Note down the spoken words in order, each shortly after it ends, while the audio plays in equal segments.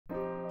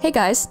Hey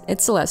guys,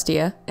 it's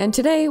Celestia, and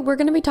today we're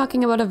going to be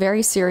talking about a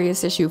very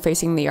serious issue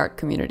facing the art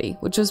community,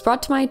 which was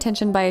brought to my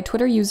attention by a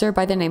Twitter user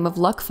by the name of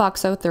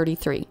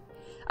LuckFoxo33.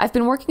 I've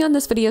been working on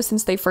this video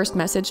since they first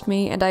messaged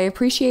me, and I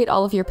appreciate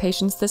all of your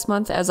patience this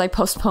month as I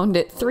postponed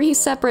it 3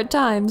 separate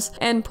times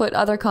and put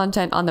other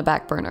content on the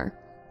back burner.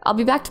 I'll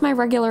be back to my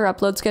regular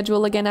upload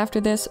schedule again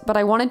after this, but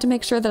I wanted to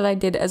make sure that I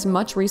did as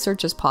much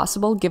research as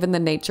possible given the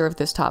nature of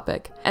this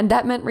topic, and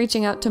that meant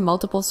reaching out to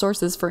multiple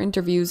sources for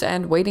interviews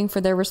and waiting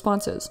for their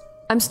responses.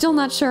 I'm still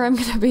not sure I'm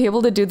going to be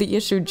able to do the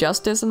issue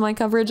justice in my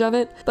coverage of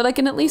it, but I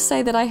can at least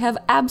say that I have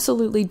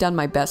absolutely done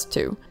my best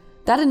to.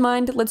 That in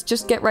mind, let's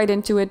just get right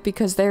into it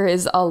because there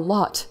is a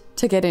lot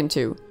to get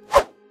into.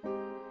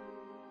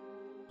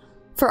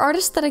 For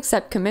artists that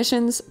accept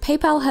commissions,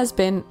 PayPal has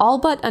been all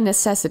but a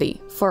necessity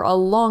for a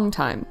long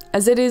time,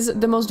 as it is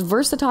the most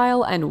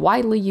versatile and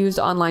widely used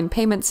online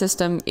payment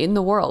system in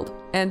the world,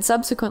 and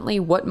subsequently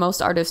what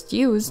most artists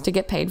use to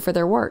get paid for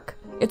their work.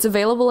 It's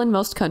available in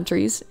most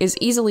countries, is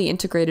easily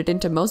integrated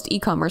into most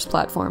e-commerce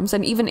platforms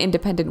and even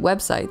independent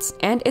websites,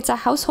 and it's a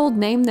household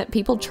name that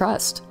people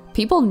trust.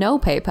 People know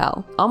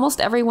PayPal. Almost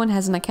everyone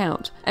has an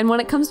account. And when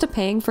it comes to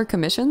paying for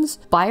commissions,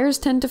 buyers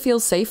tend to feel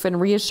safe and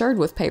reassured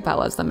with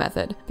PayPal as the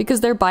method,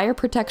 because their buyer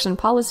protection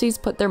policies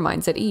put their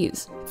minds at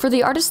ease. For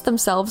the artists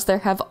themselves, there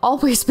have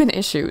always been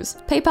issues.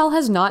 PayPal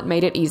has not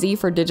made it easy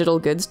for digital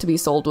goods to be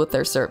sold with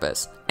their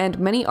service, and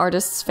many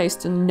artists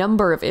faced a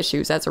number of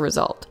issues as a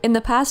result. In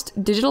the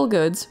past, digital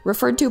goods,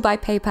 referred to by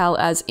PayPal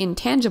as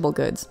intangible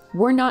goods,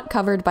 were not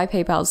covered by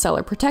PayPal's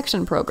seller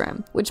protection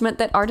program, which meant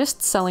that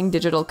artists selling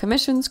digital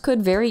commissions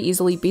could very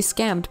easily be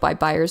scammed by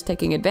buyers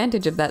taking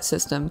advantage of that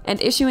system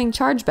and issuing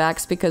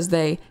chargebacks because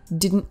they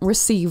didn't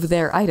receive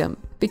their item.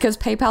 Because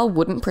PayPal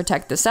wouldn't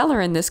protect the seller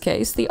in this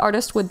case, the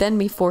artist would then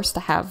be forced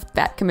to have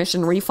that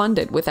commission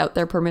refunded without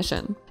their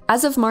permission.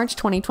 As of March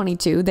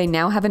 2022, they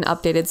now have an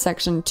updated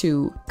section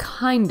to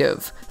kind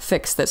of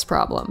fix this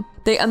problem.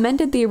 They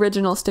amended the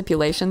original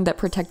stipulation that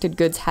protected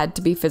goods had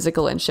to be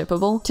physical and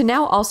shippable to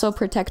now also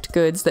protect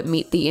goods that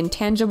meet the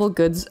intangible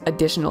goods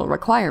additional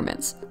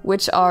requirements,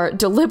 which are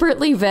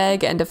deliberately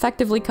vague and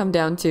effectively come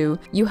down to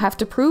you have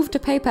to prove to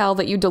PayPal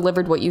that you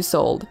delivered what you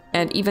sold,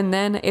 and even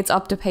then, it's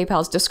up to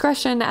PayPal's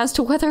discretion as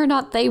to whether or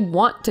not they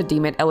want to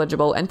deem it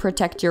eligible and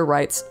protect your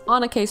rights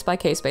on a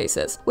case-by-case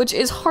basis, which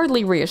is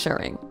hardly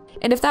reassuring.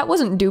 And if that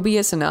wasn't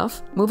dubious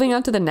enough, moving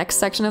on to the next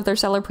section of their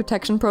seller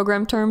protection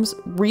program terms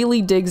really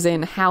digs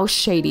in how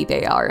shady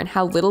they are and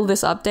how little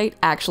this update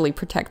actually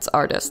protects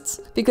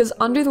artists. Because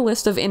under the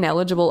list of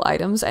ineligible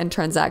items and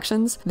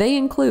transactions, they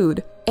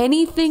include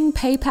anything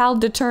PayPal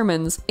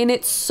determines in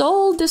its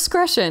sole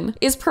discretion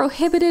is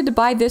prohibited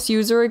by this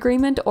user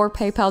agreement or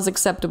PayPal's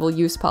acceptable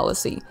use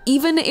policy,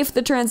 even if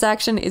the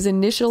transaction is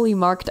initially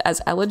marked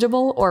as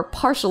eligible or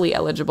partially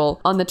eligible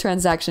on the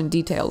transaction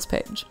details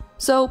page.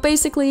 So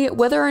basically,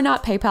 whether or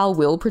not PayPal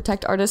will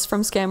protect artists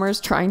from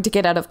scammers trying to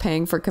get out of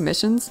paying for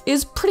commissions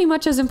is pretty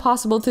much as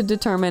impossible to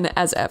determine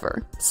as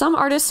ever. Some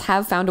artists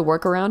have found a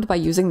workaround by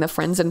using the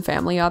friends and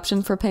family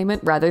option for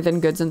payment rather than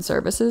goods and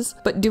services,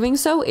 but doing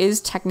so is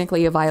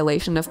technically a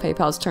violation of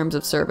PayPal's terms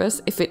of service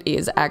if it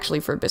is actually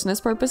for business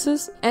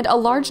purposes, and a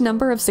large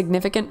number of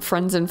significant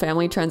friends and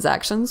family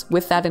transactions,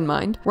 with that in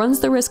mind,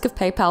 runs the risk of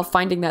PayPal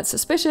finding that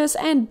suspicious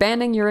and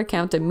banning your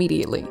account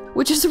immediately,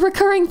 which is a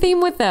recurring theme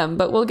with them,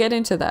 but we'll get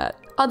into that.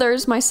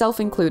 Others, myself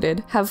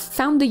included, have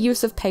found the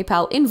use of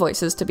PayPal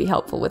invoices to be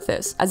helpful with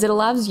this, as it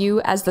allows you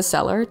as the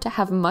seller to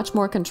have much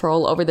more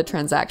control over the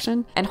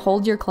transaction and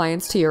hold your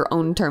clients to your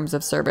own terms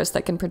of service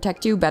that can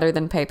protect you better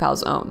than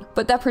PayPal's own.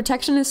 But that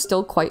protection is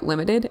still quite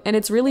limited, and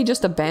it's really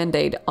just a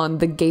band-aid on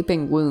the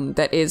gaping wound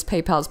that is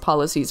PayPal's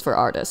policies for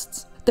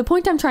artists. The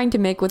point I'm trying to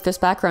make with this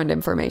background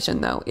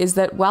information, though, is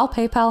that while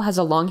PayPal has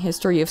a long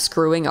history of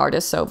screwing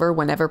artists over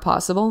whenever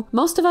possible,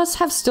 most of us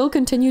have still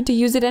continued to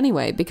use it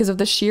anyway because of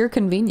the sheer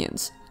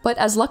convenience. But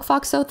as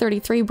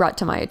LuckFoxo33 brought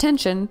to my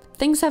attention,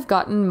 things have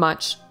gotten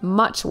much,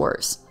 much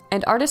worse.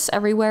 And artists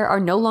everywhere are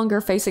no longer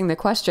facing the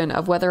question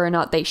of whether or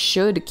not they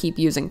should keep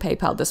using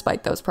PayPal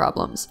despite those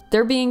problems.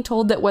 They're being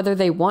told that whether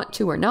they want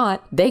to or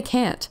not, they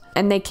can't.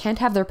 And they can't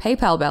have their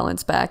PayPal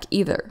balance back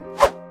either.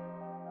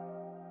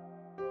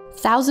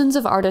 Thousands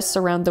of artists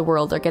around the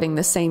world are getting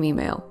the same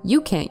email.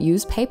 You can't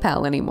use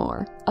PayPal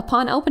anymore.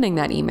 Upon opening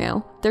that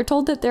email, they're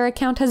told that their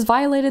account has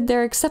violated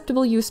their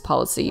acceptable use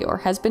policy or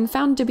has been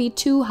found to be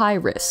too high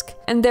risk,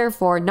 and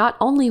therefore not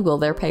only will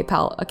their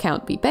PayPal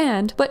account be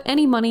banned, but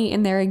any money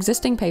in their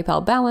existing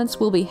PayPal balance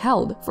will be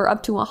held for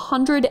up to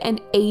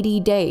 180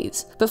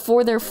 days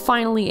before they're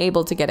finally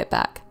able to get it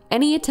back.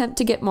 Any attempt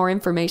to get more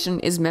information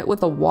is met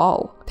with a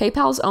wall.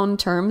 PayPal's own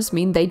terms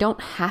mean they don't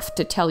have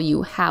to tell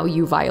you how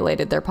you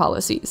violated their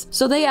policies,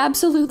 so they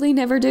absolutely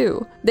never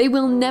do. They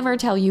will never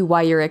tell you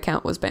why your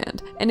account was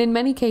banned, and in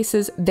many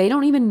cases, they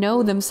don't even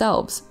know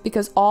themselves,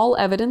 because all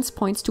evidence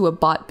points to a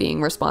bot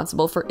being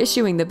responsible for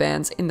issuing the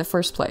bans in the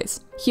first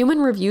place.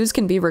 Human reviews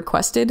can be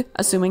requested,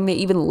 assuming they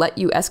even let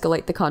you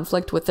escalate the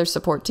conflict with their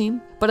support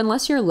team, but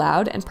unless you're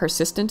loud and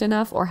persistent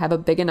enough or have a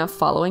big enough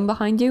following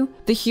behind you,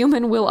 the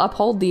human will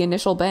uphold the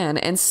initial ban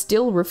and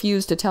still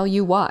refuse to tell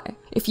you why.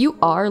 If you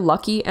are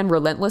lucky and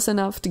relentless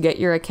enough to get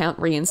your account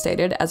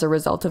reinstated as a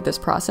result of this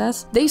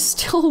process, they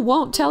still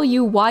won't tell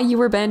you why you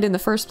were banned in the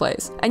first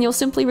place, and you'll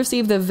simply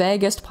receive the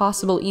vaguest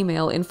possible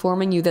email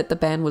informing you that the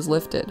ban was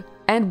lifted.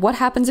 And what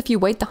happens if you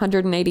wait the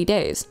 180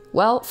 days?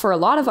 Well, for a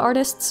lot of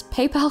artists,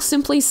 PayPal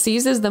simply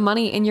seizes the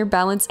money in your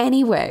balance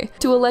anyway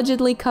to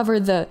allegedly cover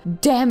the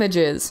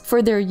damages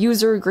for their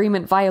user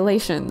agreement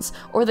violations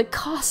or the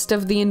cost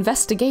of the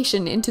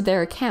investigation into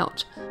their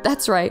account.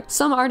 That's right,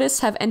 some artists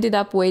have ended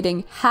up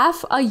waiting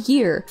half a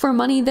year for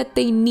money that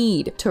they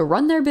need to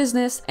run their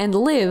business and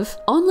live,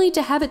 only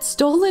to have it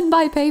stolen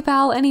by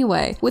PayPal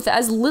anyway, with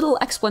as little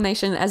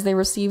explanation as they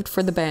received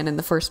for the ban in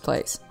the first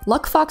place.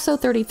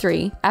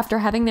 LuckFoxo33, after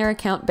having their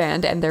account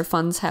banned and their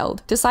funds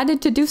held,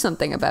 decided to do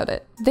something about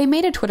it. They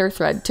made a Twitter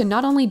thread to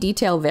not only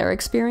detail their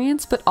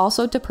experience, but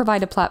also to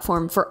provide a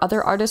platform for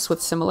other artists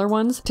with similar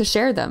ones to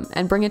share them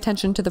and bring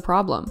attention to the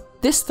problem.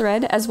 This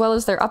thread, as well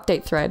as their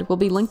update thread, will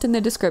be linked in the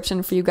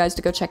description for you guys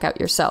to go check out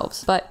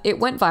yourselves. But it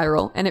went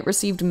viral, and it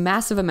received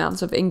massive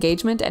amounts of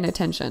engagement and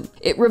attention.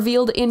 It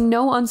revealed in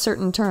no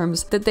uncertain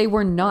terms that they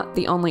were not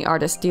the only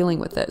artists dealing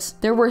with this.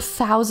 There were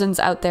thousands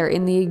out there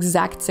in the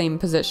exact same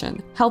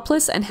position,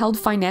 helpless and held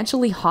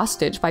financially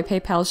hostage by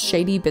PayPal's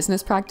shady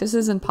business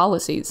practices and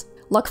policies.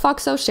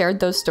 LuckFoxo shared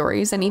those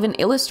stories and even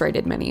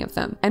illustrated many of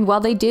them. And while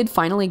they did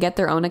finally get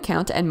their own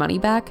account and money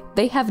back,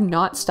 they have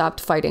not stopped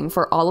fighting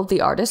for all of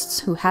the artists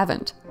who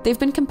haven't. They've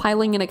been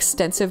compiling an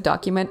extensive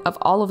document of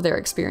all of their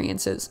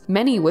experiences,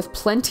 many with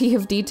plenty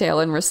of detail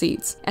and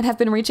receipts, and have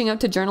been reaching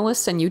out to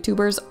journalists and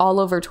YouTubers all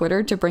over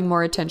Twitter to bring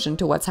more attention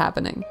to what's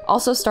happening.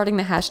 Also starting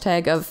the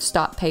hashtag of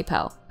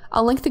 #StopPayPal.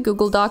 I'll link the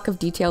Google Doc of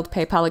detailed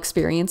PayPal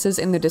experiences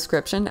in the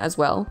description as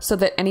well, so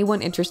that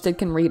anyone interested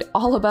can read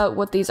all about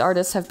what these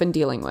artists have been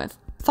dealing with.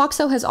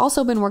 Foxo has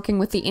also been working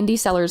with the Indie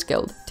Sellers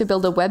Guild to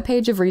build a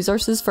webpage of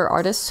resources for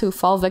artists who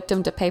fall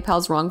victim to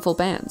PayPal's wrongful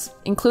bans,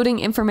 including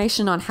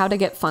information on how to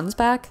get funds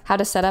back, how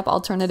to set up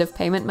alternative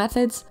payment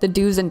methods, the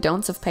do's and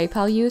don'ts of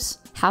PayPal use,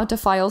 how to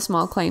file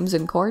small claims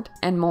in court,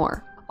 and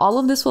more. All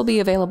of this will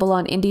be available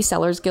on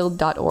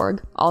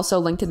indiesellersguild.org, also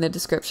linked in the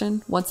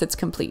description, once it's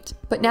complete.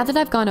 But now that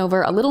I've gone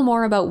over a little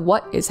more about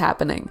what is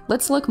happening,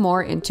 let's look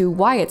more into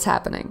why it's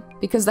happening,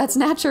 because that's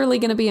naturally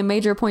going to be a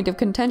major point of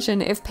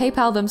contention if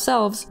PayPal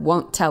themselves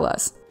won't tell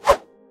us.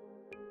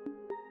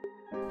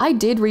 I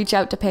did reach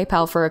out to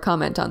PayPal for a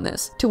comment on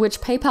this, to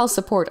which PayPal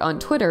support on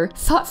Twitter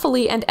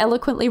thoughtfully and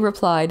eloquently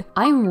replied,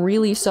 "I'm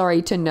really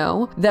sorry to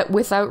know that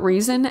without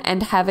reason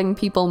and having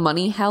people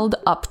money held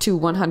up to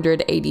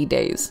 180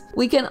 days.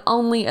 We can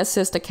only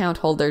assist account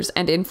holders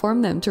and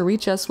inform them to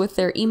reach us with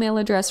their email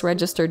address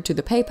registered to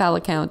the PayPal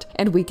account,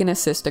 and we can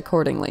assist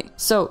accordingly."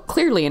 So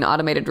clearly an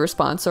automated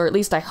response, or at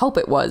least I hope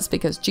it was,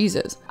 because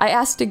Jesus. I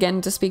asked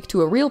again to speak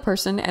to a real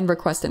person and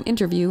request an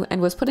interview,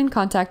 and was put in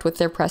contact with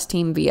their press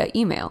team via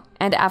email.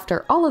 And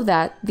after all of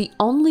that, the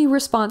only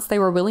response they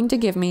were willing to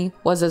give me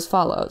was as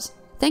follows.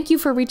 "Thank you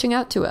for reaching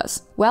out to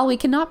us. While we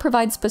cannot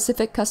provide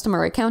specific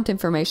customer account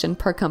information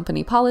per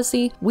company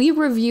policy, we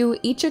review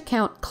each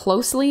account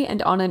closely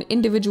and on an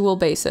individual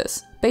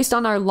basis, based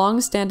on our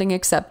long-standing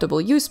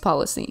acceptable use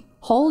policy.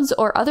 Holds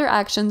or other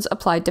actions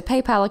applied to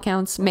PayPal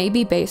accounts may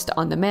be based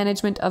on the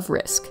management of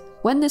risk.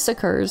 When this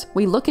occurs,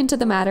 we look into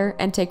the matter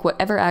and take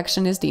whatever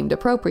action is deemed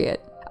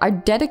appropriate. Our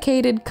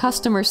dedicated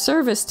customer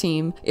service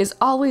team is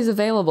always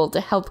available to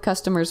help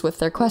customers with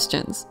their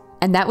questions."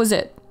 And that was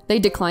it. They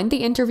declined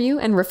the interview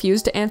and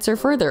refused to answer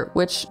further,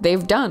 which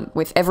they've done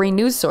with every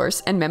news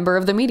source and member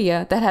of the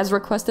media that has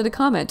requested a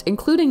comment,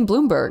 including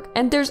Bloomberg.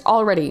 And there's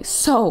already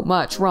so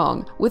much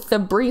wrong with the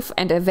brief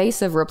and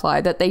evasive reply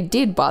that they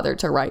did bother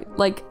to write.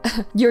 Like,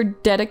 your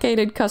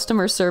dedicated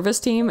customer service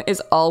team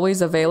is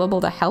always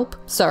available to help?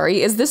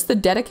 Sorry, is this the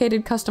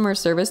dedicated customer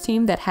service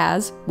team that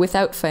has,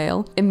 without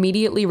fail,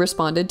 immediately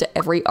responded to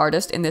every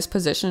artist in this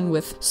position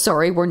with,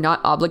 "Sorry, we're not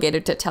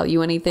obligated to tell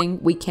you anything,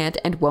 we can't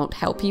and won't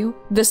help you"?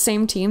 The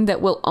same team that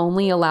will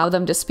only allow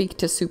them to speak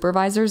to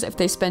supervisors if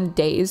they spend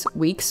days,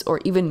 weeks, or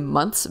even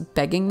months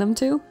begging them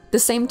to? The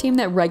same team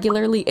that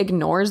regularly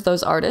ignores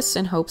those artists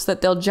in hopes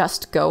that they'll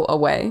just go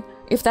away?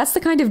 If that's the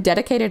kind of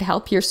dedicated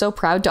help you're so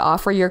proud to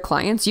offer your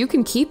clients, you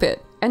can keep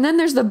it. And then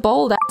there's the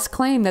bold-ass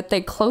claim that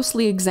they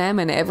closely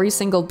examine every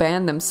single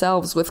ban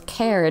themselves with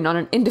care and on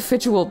an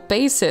individual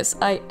basis.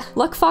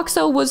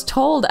 LuckFoxo was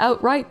told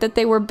outright that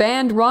they were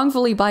banned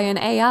wrongfully by an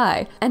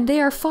AI, and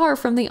they are far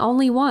from the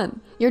only one.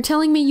 You're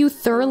telling me you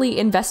thoroughly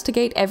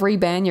investigate every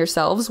ban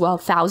yourselves while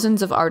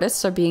thousands of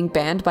artists are being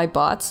banned by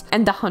bots,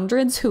 and the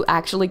hundreds who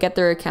actually get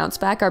their accounts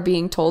back are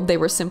being told they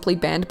were simply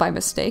banned by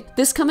mistake?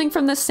 This coming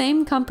from the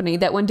same company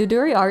that when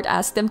Duduri Art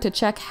asked them to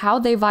check how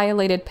they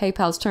violated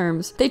PayPal's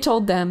terms, they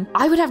told them,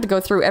 I would have to go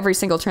through every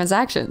single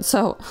transaction,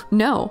 so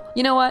no.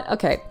 You know what?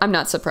 Okay, I'm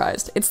not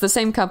surprised. It's the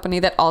same company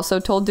that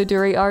also told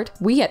Duduri Art,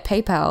 we at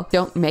PayPal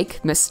don't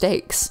make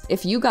mistakes.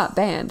 If you got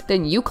banned,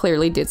 then you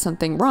clearly did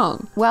something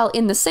wrong. While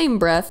in the same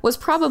breath, was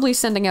probably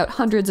sending out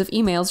hundreds of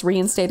emails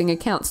reinstating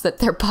accounts that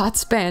their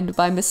bots banned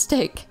by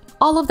mistake.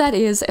 All of that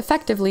is,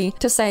 effectively,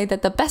 to say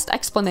that the best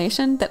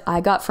explanation that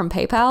I got from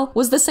PayPal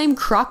was the same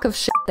crock of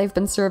shit they've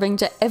been serving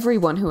to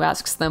everyone who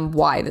asks them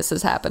why this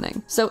is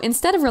happening. So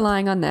instead of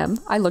relying on them,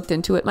 I looked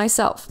into it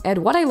myself. And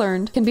what I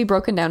learned can be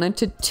broken down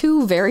into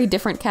two very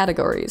different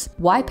categories: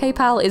 why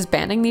PayPal is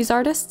banning these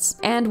artists,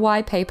 and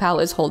why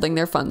PayPal is holding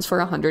their funds for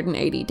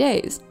 180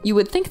 days. You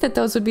would think that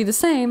those would be the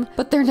same,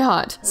 but they're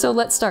not. So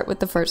let's start with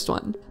the first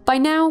one. By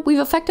now, we've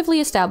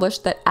effectively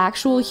established that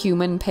actual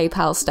human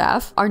PayPal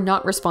staff are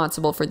not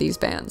responsible for these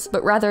bans,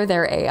 but rather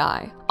their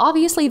AI.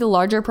 Obviously, the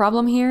larger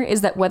problem here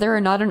is that whether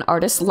or not an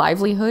artist's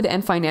livelihood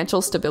and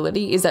financial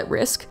stability is at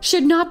risk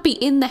should not be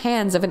in the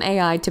hands of an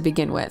AI to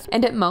begin with,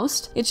 and at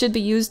most, it should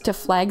be used to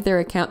flag their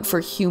account for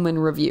human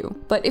review.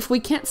 But if we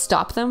can't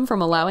stop them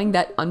from allowing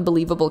that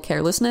unbelievable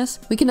carelessness,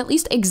 we can at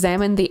least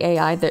examine the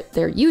AI that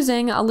they're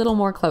using a little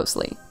more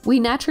closely. We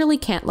naturally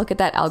can't look at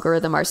that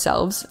algorithm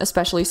ourselves,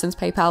 especially since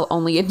PayPal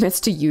only admits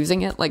to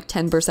using it like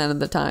 10% of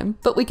the time,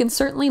 but we can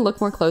certainly look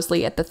more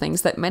closely at the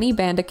things that many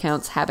banned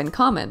accounts have in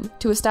common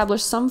to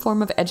establish some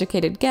form of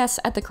educated guess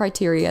at the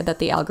criteria that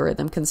the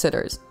algorithm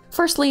considers.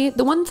 Firstly,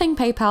 the one thing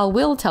PayPal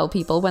will tell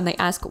people when they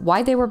ask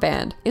why they were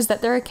banned is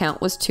that their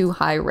account was too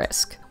high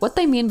risk. What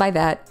they mean by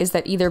that is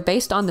that either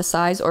based on the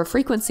size or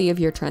frequency of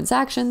your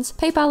transactions,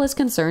 PayPal is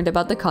concerned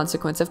about the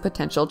consequence of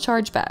potential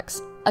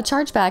chargebacks. A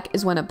chargeback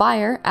is when a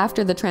buyer,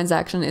 after the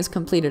transaction is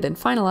completed and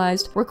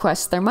finalized,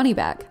 requests their money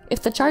back.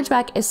 If the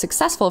chargeback is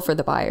successful for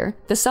the buyer,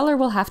 the seller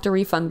will have to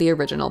refund the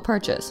original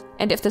purchase.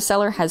 And if the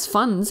seller has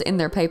funds in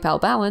their PayPal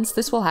balance,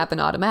 this will happen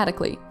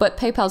automatically. But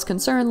PayPal's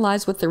concern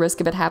lies with the risk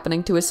of it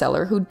happening to a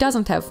seller who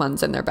doesn't have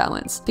funds in their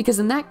balance, because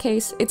in that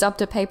case, it's up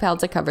to PayPal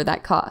to cover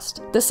that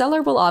cost. The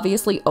seller will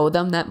obviously owe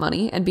them that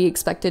money and be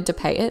expected to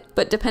pay it,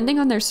 but depending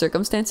on their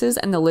circumstances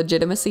and the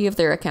legitimacy of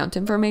their account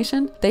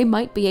information, they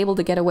might be able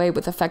to get away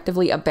with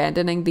effectively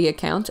abandoning the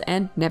account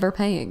and never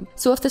paying.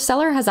 So if the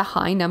seller has a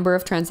high number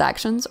of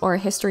transactions or a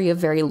history of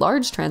very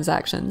large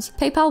transactions,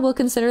 PayPal will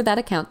consider that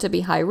account to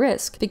be high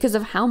risk because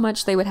of how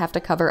much they would have to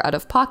cover out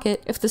of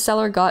pocket if the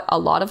seller got a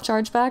lot of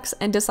chargebacks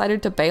and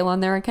decided to bail on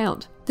their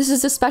account. This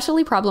is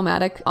especially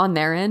problematic on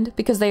their end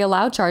because they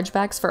allow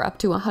chargebacks for up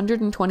to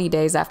 120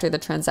 days after the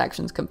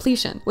transaction's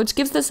completion, which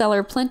gives the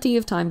seller plenty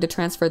of time to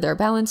transfer their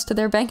balance to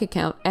their bank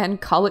account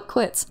and call it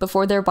quits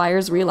before their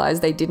buyers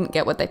realize they didn't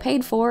get what they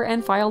paid for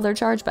and file their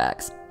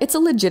chargebacks. It's a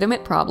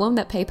legitimate problem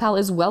that PayPal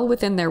is well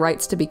within their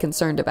rights to be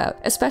concerned about,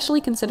 especially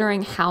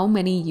considering how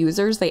many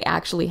users they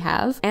actually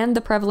have and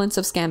the prevalence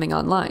of scamming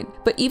online.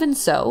 But even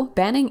so,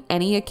 banning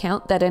any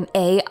account that an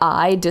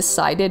AI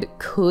decided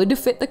could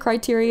fit the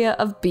criteria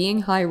of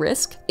being high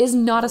risk is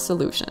not a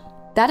solution.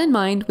 That in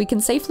mind, we can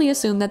safely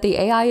assume that the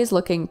AI is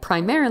looking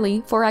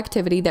primarily for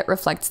activity that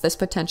reflects this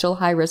potential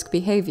high-risk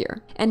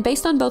behavior. And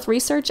based on both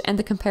research and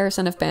the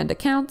comparison of banned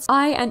accounts,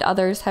 I and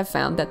others have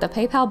found that the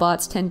PayPal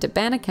bots tend to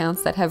ban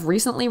accounts that have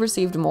recently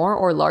received more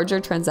or larger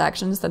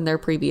transactions than their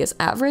previous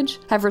average,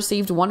 have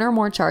received one or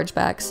more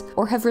chargebacks,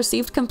 or have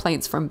received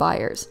complaints from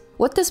buyers.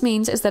 What this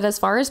means is that as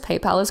far as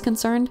PayPal is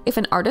concerned, if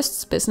an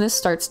artist's business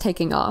starts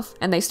taking off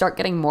and they start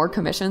getting more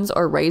commissions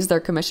or raise their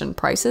commission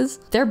prices,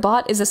 their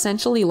bot is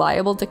essentially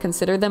liable to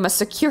consider them a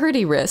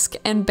security risk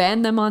and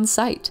ban them on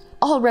site.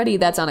 Already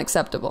that's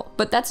unacceptable,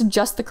 but that's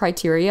just the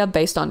criteria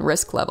based on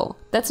risk level.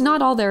 That's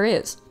not all there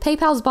is.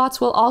 PayPal's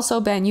bots will also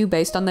ban you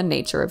based on the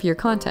nature of your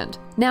content.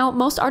 Now,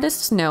 most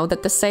artists know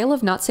that the sale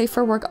of not safe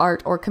for work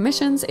art or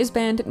commissions is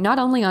banned not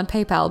only on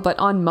PayPal, but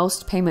on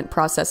most payment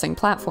processing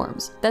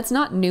platforms. That's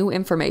not new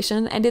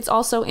information, and it's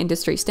also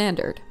industry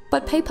standard.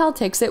 But PayPal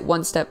takes it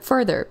one step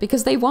further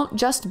because they won't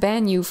just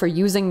ban you for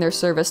using their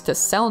service to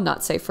sell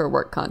not safe for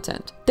work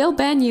content. They'll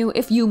ban you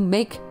if you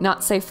make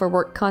not safe for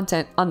work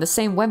content on the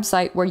same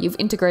website where you've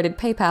integrated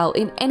PayPal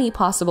in any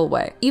possible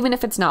way, even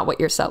if it's not what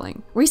you're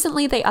selling.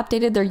 Recently, they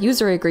updated their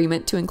user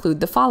agreement to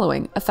include the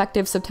following,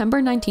 effective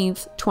September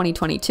 19th,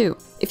 2022.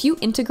 If you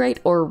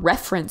integrate or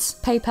reference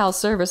PayPal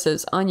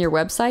services on your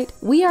website,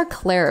 we are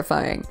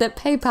clarifying that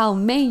PayPal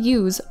may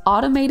use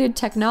automated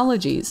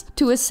technologies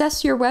to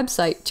assess your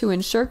website to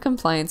ensure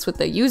compliance with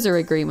the user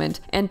agreement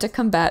and to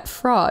combat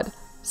fraud.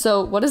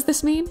 So what does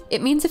this mean?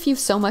 It means if you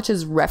so much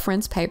as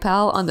reference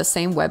PayPal on the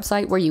same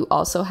website where you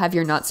also have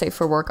your not safe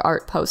for work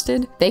art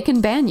posted, they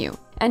can ban you.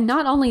 And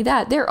not only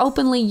that, they're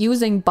openly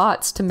using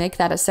bots to make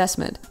that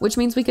assessment, which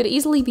means we could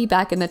easily be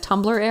back in the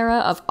Tumblr era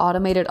of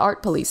automated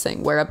art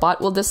policing, where a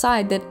bot will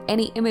decide that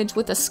any image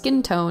with a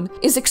skin tone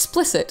is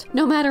explicit,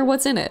 no matter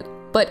what's in it.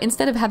 But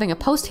instead of having a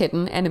post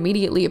hidden and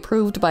immediately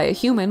approved by a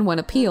human when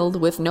appealed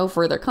with no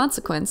further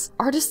consequence,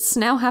 artists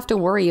now have to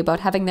worry about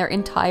having their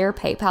entire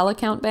PayPal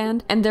account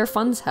banned and their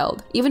funds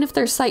held, even if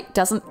their site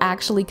doesn't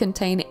actually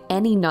contain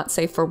any not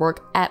safe for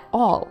work at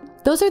all.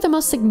 Those are the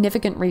most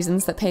significant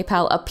reasons that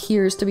PayPal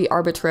appears to be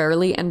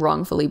arbitrarily and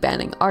wrongfully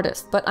banning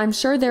artists, but I'm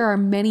sure there are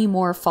many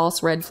more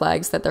false red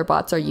flags that their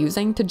bots are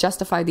using to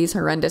justify these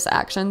horrendous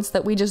actions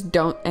that we just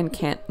don't and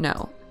can't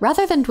know.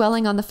 Rather than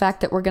dwelling on the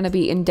fact that we're going to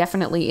be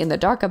indefinitely in the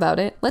dark about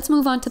it, let's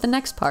move on to the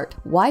next part: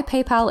 why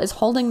PayPal is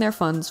holding their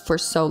funds for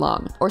so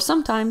long, or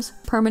sometimes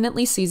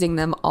permanently seizing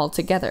them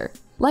altogether.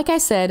 Like I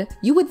said,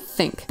 you would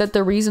think that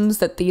the reasons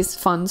that these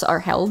funds are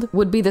held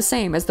would be the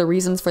same as the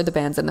reasons for the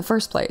bans in the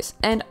first place,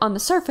 and on the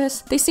surface,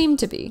 they seem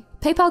to be.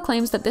 PayPal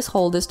claims that this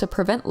hold is to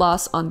prevent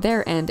loss on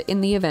their end in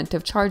the event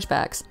of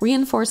chargebacks,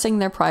 reinforcing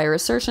their prior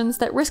assertions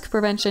that risk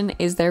prevention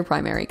is their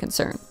primary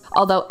concern.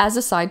 Although, as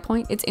a side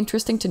point, it's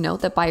interesting to note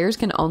that buyers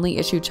can only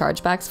issue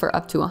chargebacks for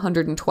up to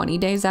 120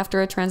 days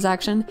after a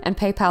transaction, and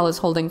PayPal is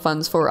holding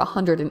funds for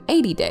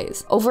 180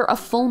 days, over a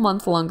full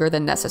month longer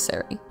than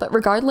necessary. But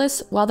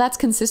regardless, while that's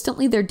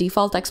consistently their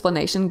default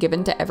explanation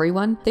given to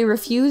everyone, they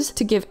refuse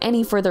to give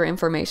any further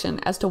information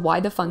as to why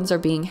the funds are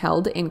being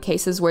held in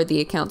cases where the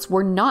accounts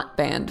were not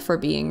banned for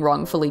being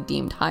wrongfully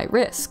deemed high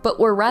risk, but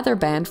were rather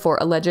banned for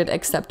alleged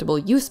acceptable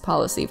use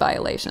policy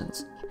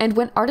violations. And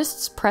when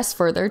artists press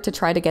further to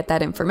try to get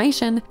that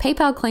information,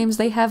 PayPal claims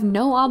they have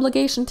no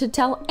obligation to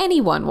tell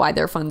anyone why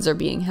their funds are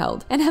being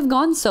held, and have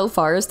gone so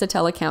far as to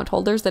tell account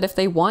holders that if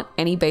they want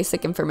any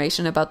basic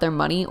information about their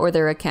money or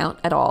their account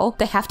at all,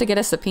 they have to get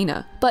a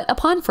subpoena. But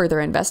upon further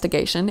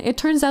investigation, it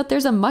turns out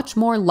there's a much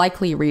more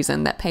likely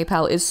reason that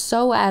PayPal is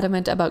so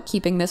adamant about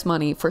keeping this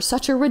money for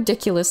such a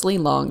ridiculously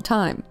long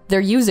time.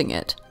 They're using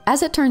it.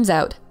 As it turns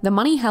out, the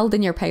money held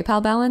in your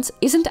PayPal balance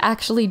isn't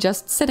actually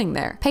just sitting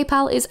there.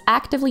 PayPal is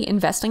actively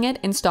investing it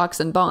in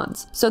stocks and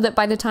bonds, so that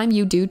by the time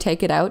you do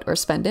take it out or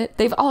spend it,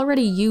 they've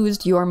already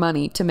used your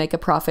money to make a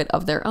profit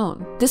of their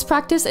own. This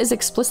practice is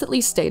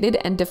explicitly stated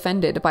and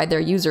defended by their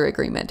user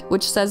agreement,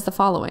 which says the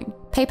following: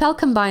 PayPal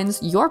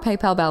combines your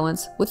PayPal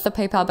balance with the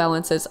PayPal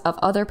balances of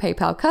other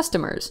PayPal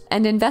customers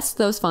and invests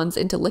those funds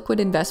into liquid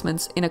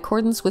investments in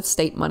accordance with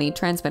state money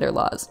transmitter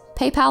laws.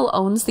 PayPal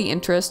owns the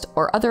interest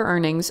or other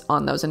earnings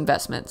on those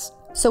investments.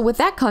 So with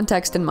that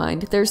context in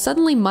mind, there's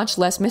suddenly much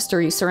less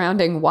mystery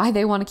surrounding why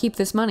they want to keep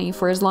this money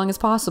for as long as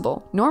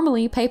possible.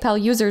 Normally,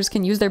 PayPal users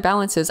can use their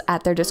balances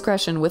at their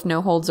discretion with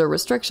no holds or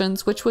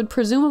restrictions, which would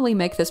presumably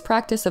make this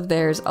practice of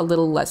theirs a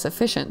little less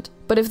efficient.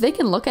 But if they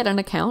can look at an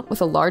account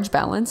with a large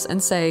balance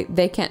and say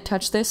they can't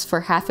touch this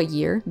for half a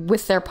year,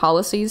 with their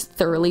policies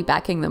thoroughly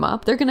backing them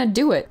up, they're gonna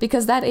do it,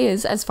 because that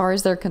is, as far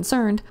as they're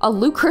concerned, a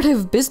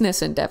lucrative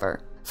business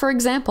endeavor. For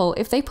example,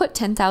 if they put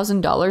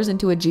 $10,000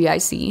 into a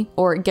GIC,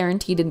 or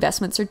Guaranteed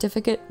Investment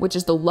Certificate, which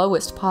is the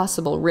lowest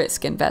possible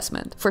risk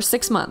investment, for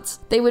 6 months,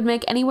 they would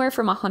make anywhere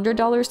from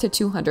 $100 to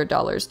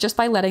 $200 just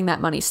by letting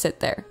that money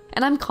sit there.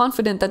 And I'm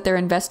confident that they're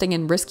investing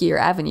in riskier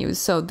avenues,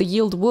 so the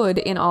yield would,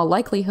 in all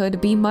likelihood,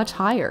 be much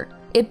higher.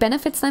 It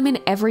benefits them in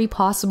every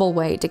possible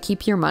way to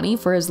keep your money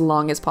for as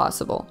long as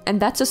possible, and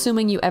that's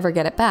assuming you ever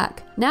get it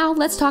back. Now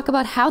let's talk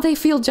about how they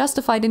feel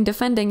justified in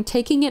defending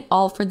taking it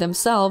all for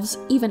themselves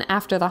even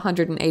after the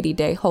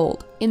 180-day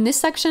hold. In this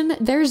section,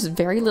 there's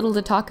very little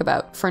to talk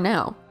about for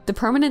now. The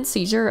permanent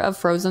seizure of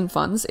frozen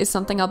funds is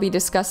something I'll be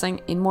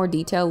discussing in more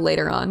detail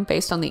later on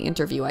based on the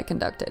interview I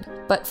conducted.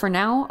 But for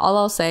now, all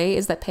I'll say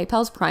is that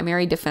PayPal's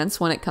primary defense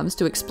when it comes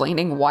to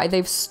explaining why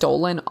they've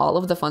stolen all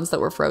of the funds that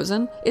were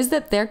frozen is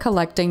that they're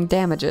collecting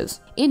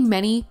damages. In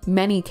many,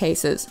 many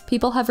cases,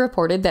 people have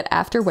reported that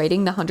after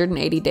waiting the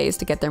 180 days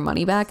to get their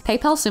money back,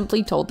 PayPal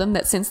simply told them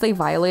that since they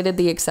violated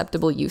the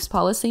acceptable use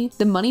policy,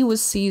 the money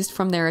was seized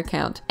from their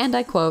account, and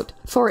I quote,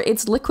 "for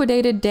its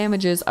liquidated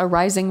damages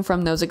arising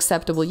from those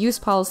acceptable use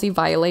policy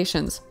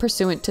violations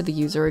pursuant to the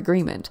user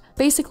agreement."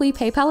 Basically,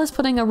 PayPal is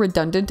putting a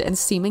redundant and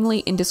seemingly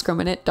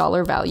indiscriminate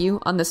dollar value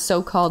on the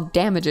so-called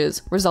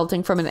damages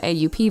resulting from an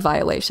AUP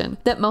violation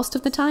that most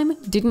of the time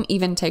didn't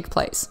even take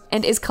place,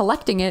 and is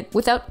collecting it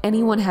without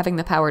anyone having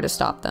the power to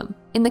stop them.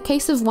 In the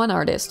case of one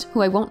artist,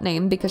 who I won't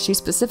name because she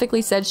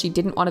specifically said she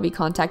didn't want to be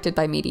contacted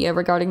by media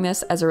regarding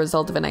this as a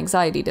result of an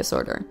anxiety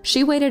disorder,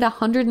 she waited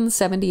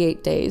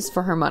 178 days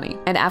for her money,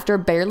 and after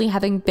barely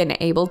having been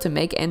able to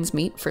make ends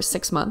meet for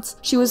 6 months,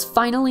 she was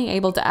finally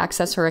able to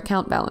access her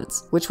account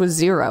balance, which was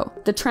zero.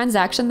 The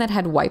transaction that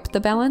had wiped the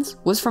balance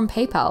was from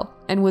PayPal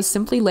and was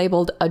simply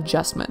labeled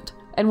adjustment.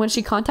 And when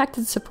she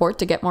contacted support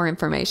to get more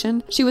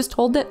information, she was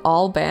told that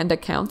all banned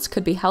accounts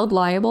could be held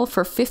liable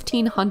for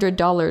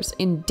 $1,500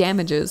 in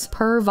damages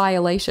per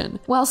violation,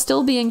 while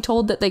still being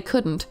told that they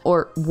couldn't,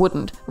 or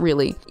wouldn't,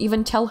 really,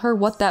 even tell her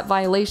what that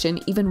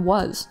violation even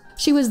was.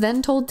 She was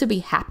then told to be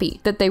happy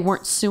that they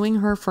weren't suing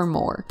her for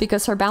more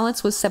because her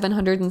balance was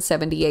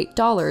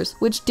 $778,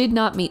 which did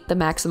not meet the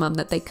maximum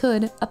that they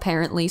could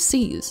apparently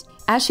seize.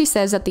 As she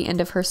says at the end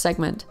of her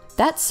segment,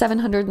 that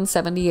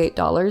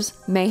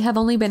 $778 may have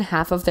only been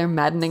half of their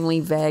maddeningly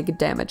vague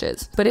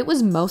damages, but it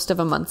was most of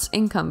a month's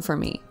income for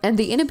me. And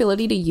the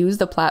inability to use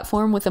the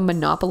platform with a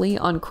monopoly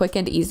on quick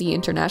and easy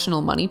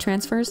international money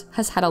transfers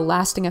has had a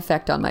lasting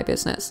effect on my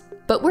business.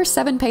 But we're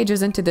 7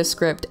 pages into this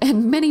script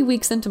and many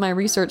weeks into my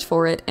research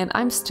for it, and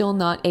I'm still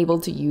not able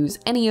to use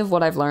any of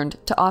what I've learned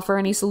to offer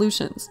any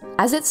solutions.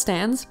 As it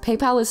stands,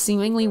 PayPal is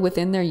seemingly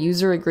within their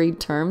user-agreed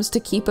terms to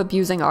keep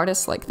abusing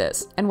artists like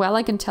this. And while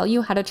I can tell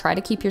you how to try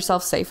to keep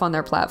yourself safe on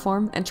their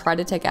platform and try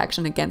to take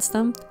action against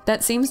them,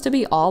 that seems to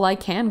be all I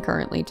can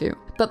currently do.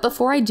 But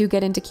before I do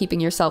get into keeping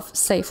yourself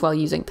safe while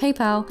using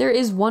PayPal, there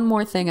is one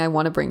more thing I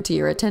want to bring to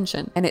your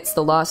attention, and it's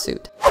the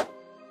lawsuit.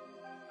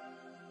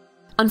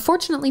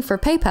 Unfortunately for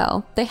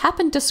PayPal, they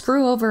happened to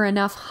screw over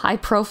enough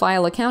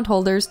high-profile account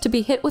holders to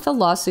be hit with a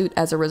lawsuit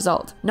as a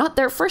result. Not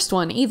their first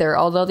one either,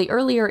 although the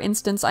earlier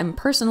instance I'm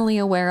personally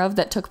aware of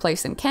that took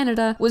place in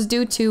Canada was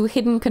due to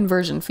hidden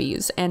conversion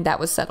fees, and that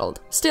was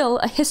settled. Still,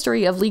 a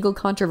history of legal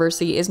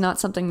controversy is not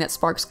something that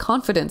sparks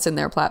confidence in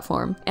their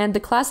platform, and the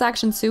class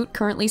action suit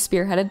currently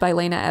spearheaded by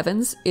Lena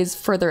Evans is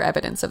further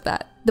evidence of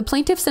that. The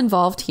plaintiffs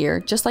involved here,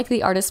 just like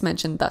the artists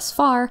mentioned thus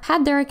far,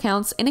 had their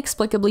accounts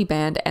inexplicably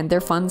banned and their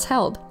funds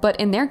held. But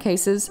in their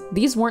cases,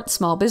 these weren't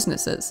small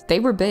businesses, they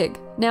were big.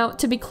 Now,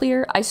 to be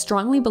clear, I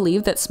strongly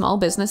believe that small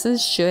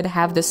businesses should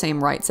have the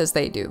same rights as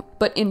they do.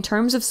 But in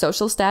terms of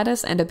social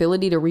status and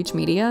ability to reach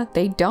media,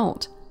 they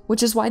don't.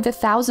 Which is why the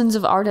thousands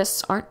of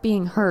artists aren't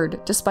being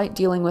heard despite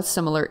dealing with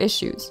similar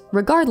issues.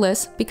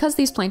 Regardless, because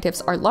these plaintiffs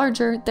are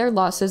larger, their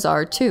losses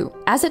are too.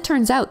 As it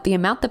turns out, the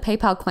amount that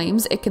PayPal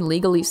claims it can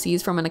legally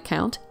seize from an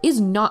account is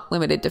not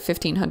limited to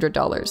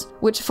 $1,500,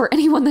 which for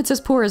anyone that's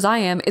as poor as I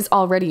am is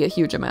already a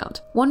huge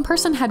amount. One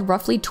person had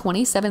roughly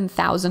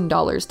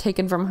 $27,000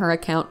 taken from her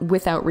account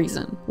without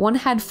reason. One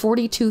had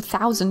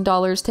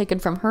 $42,000 taken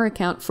from her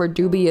account for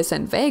dubious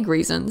and vague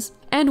reasons,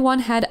 and one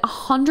had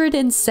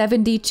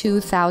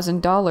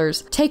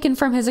 $172,000 taken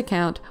from his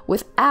account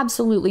with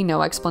absolutely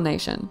no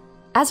explanation.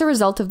 As a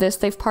result of this,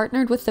 they've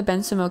partnered with the Ben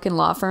Simonian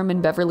law firm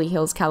in Beverly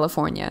Hills,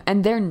 California,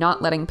 and they're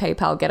not letting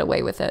PayPal get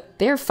away with it.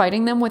 They're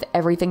fighting them with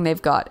everything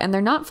they've got, and they're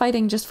not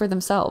fighting just for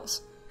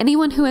themselves.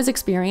 Anyone who has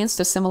experienced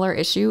a similar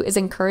issue is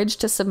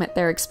encouraged to submit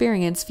their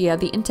experience via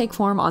the intake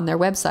form on their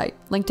website,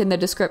 linked in the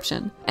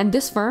description, and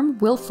this firm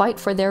will fight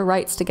for their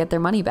rights to get their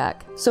money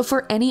back. So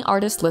for any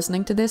artist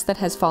listening to this that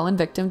has fallen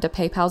victim to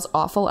PayPal's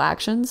awful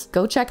actions,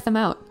 go check them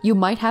out. You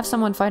might have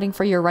someone fighting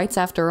for your rights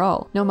after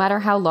all, no matter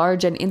how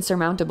large and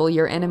insurmountable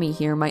your enemy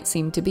here might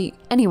seem to be.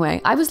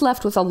 Anyway, I was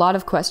left with a lot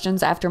of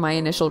questions after my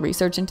initial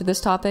research into this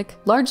topic,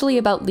 largely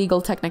about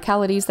legal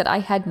technicalities that I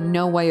had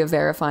no way of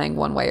verifying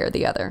one way or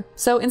the other.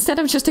 So instead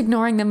of just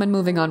ignoring them and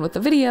moving on with the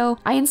video,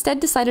 I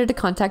instead decided to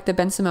contact the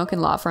Ben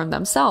Simonian law firm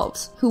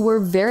themselves, who were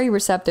very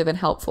receptive and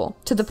helpful,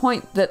 to the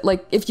point that,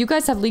 like, if you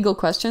guys have legal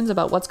questions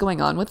about what's going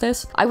on with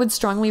this, I would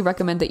strongly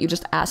recommend that you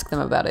just ask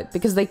them about it,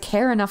 because they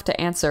care enough to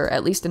answer,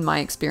 at least in my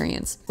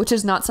experience, which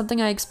is not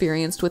something I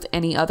experienced with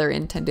any other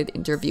intended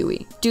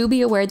interviewee. Do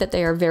be aware that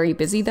they are very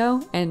busy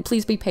though, and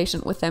please be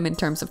patient with them in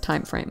terms of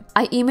time frame.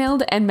 I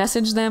emailed and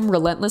messaged them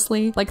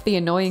relentlessly, like the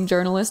annoying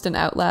journalist in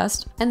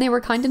Outlast, and they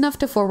were kind enough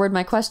to forward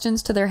my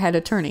questions to their head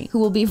attorney, who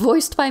will be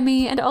voiced by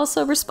me and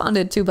also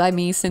responded to by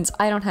me since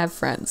I don't have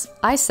friends.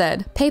 I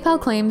said, PayPal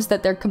claims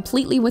that they're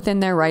completely within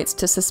their rights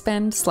to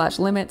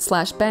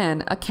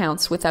suspend/limit/ban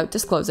accounts without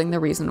disclosing the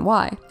reason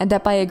why, and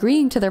that by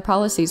agreeing to their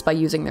policies by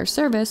using their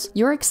service,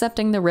 you're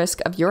accepting the risk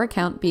of your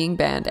account being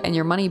banned and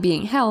your money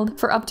being held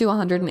for up to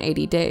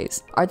 180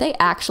 days. Are they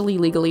actually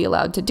legally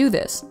allowed to do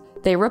this?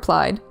 They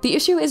replied, the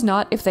issue is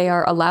not if they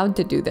are allowed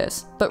to do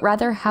this, but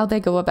rather how they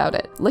go about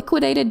it.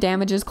 Liquidated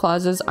damages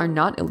clauses are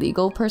not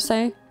illegal per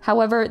se.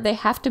 However, they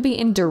have to be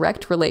in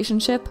direct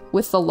relationship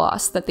with the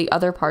loss that the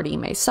other party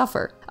may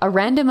suffer. A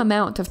random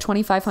amount of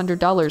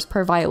 $2,500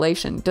 per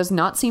violation does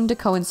not seem to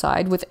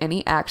coincide with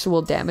any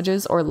actual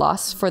damages or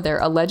loss for their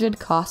alleged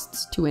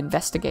costs to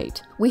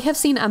investigate. We have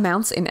seen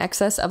amounts in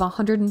excess of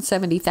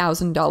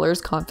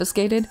 $170,000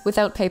 confiscated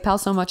without PayPal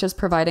so much as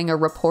providing a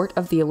report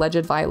of the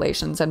alleged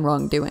violations and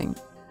wrongdoing.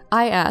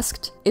 I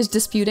asked, is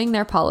disputing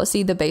their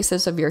policy the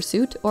basis of your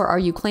suit, or are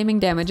you claiming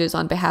damages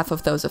on behalf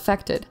of those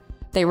affected?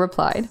 They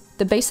replied,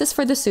 the basis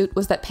for the suit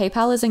was that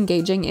PayPal is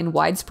engaging in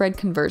widespread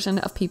conversion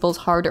of people's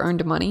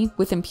hard-earned money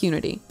with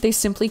impunity. They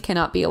simply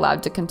cannot be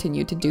allowed to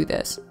continue to do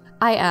this.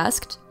 I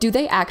asked, do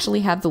they actually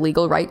have the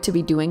legal right to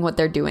be doing what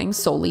they're doing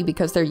solely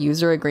because their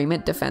user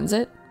agreement defends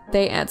it?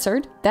 They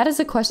answered, that is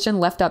a question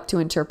left up to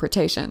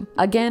interpretation.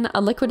 Again, a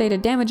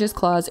liquidated damages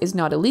clause is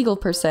not illegal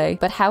per se,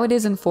 but how it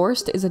is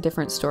enforced is a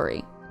different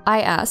story.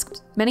 I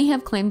asked, many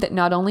have claimed that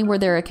not only were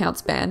their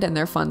accounts banned and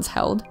their funds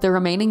held, the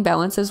remaining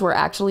balances were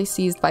actually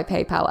seized by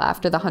PayPal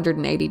after the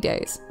 180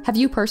 days. Have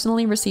you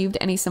personally received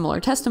any similar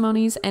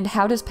testimonies, and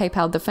how does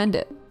PayPal defend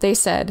it? They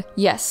said,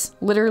 yes,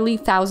 literally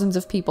thousands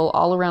of people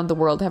all around the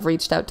world have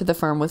reached out to the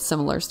firm with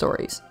similar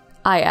stories.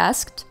 I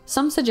asked.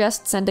 Some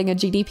suggest sending a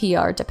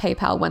GDPR to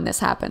PayPal when this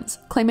happens,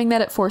 claiming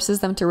that it forces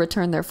them to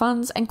return their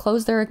funds and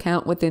close their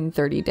account within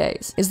 30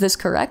 days. Is this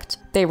correct?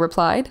 They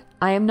replied,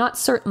 I am not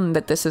certain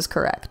that this is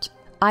correct.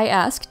 I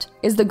asked,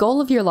 is the goal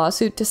of your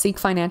lawsuit to seek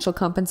financial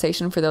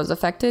compensation for those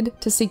affected,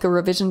 to seek a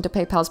revision to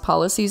PayPal's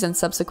policies and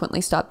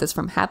subsequently stop this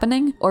from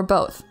happening, or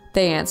both?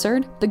 They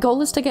answered, the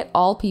goal is to get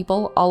all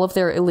people all of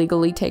their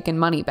illegally taken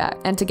money back,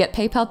 and to get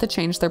PayPal to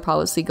change their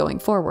policy going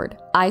forward.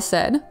 I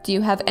said, do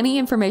you have any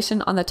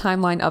information on the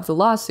timeline of the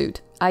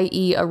lawsuit,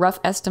 i.e. a rough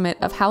estimate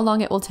of how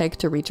long it will take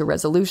to reach a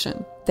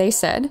resolution? They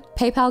said,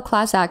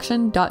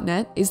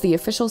 PayPalClassAction.net is the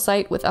official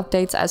site with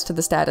updates as to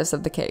the status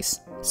of the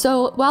case.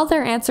 So, while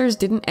their answers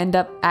didn't end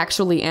up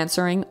actually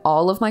answering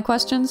all of my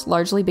questions,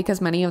 largely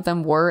because many of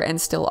them were and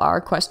still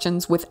are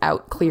questions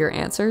without clear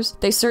answers,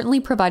 they certainly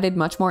provided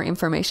much more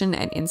information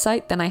and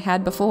insight than I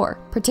had before,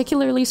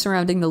 particularly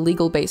surrounding the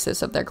legal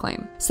basis of their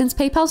claim. Since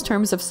PayPal's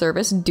terms of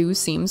service do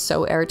seem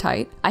so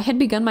airtight, I had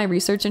begun my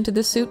research into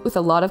this suit with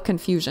a lot of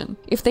confusion.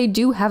 If they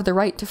do have the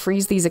right to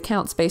freeze these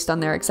accounts based on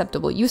their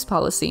acceptable use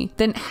policy,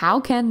 then how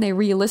can they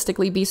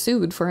realistically be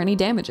sued for any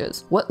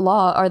damages? What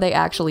law are they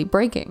actually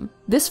breaking?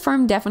 This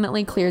firm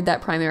definitely cleared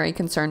that primary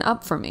concern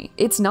up for me.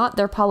 It's not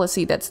their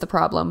policy that's the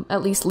problem,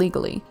 at least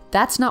legally.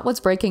 That's not what's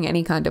breaking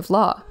any kind of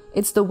law.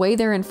 It's the way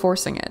they're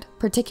enforcing it,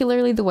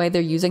 particularly the way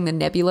they're using the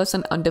nebulous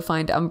and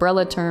undefined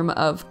umbrella term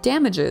of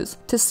damages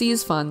to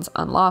seize funds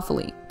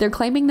unlawfully. They're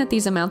claiming that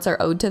these amounts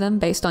are owed to them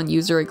based on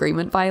user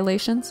agreement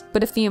violations,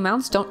 but if the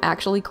amounts don't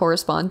actually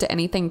correspond to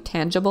anything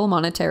tangible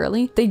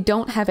monetarily, they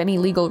don't have any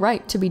legal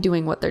right to be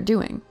doing what they're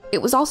doing.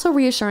 It was also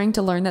reassuring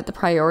to learn that the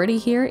priority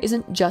here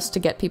isn't just to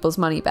get people's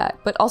money back,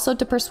 but also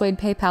to persuade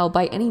PayPal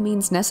by any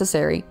means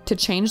necessary to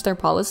change their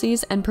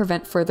policies and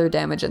prevent further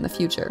damage in the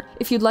future.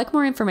 If you'd like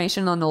more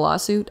information on the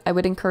lawsuit, I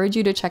would encourage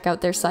you to check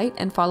out their site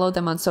and follow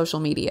them on social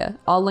media,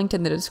 all linked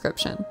in the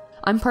description.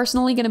 I'm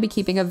personally going to be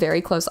keeping a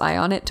very close eye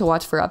on it to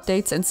watch for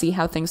updates and see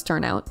how things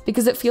turn out,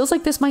 because it feels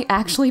like this might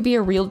actually be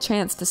a real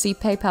chance to see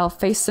PayPal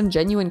face some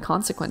genuine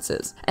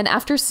consequences. And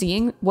after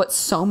seeing what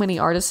so many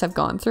artists have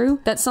gone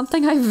through, that's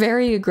something I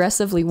very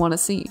aggressively want to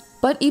see.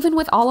 But even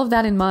with all of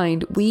that in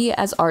mind, we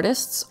as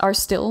artists are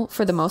still,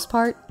 for the most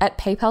part, at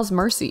PayPal's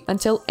mercy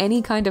until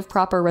any kind of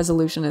proper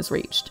resolution is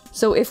reached.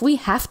 So if we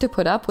have to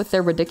put up with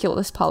their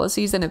ridiculous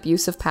policies and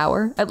abuse of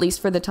power, at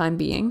least for the time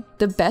being,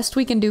 the best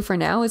we can do for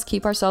now is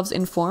keep ourselves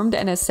informed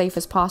and as safe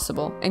as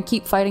possible, and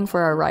keep fighting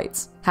for our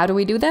rights. How do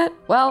we do that?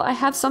 Well, I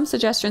have some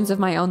suggestions of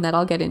my own that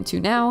I'll get into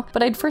now,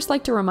 but I'd first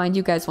like to remind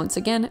you guys once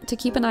again to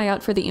keep an eye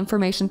out for the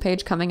information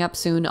page coming up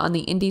soon on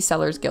the Indie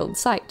Sellers Guild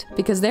site,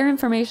 because their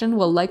information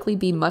will likely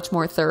be much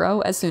more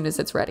thorough as soon as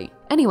it's ready.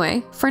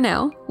 Anyway, for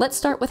now, let's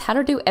start with how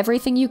to do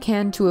everything you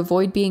can to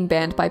avoid being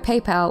banned by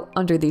PayPal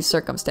under these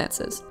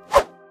circumstances.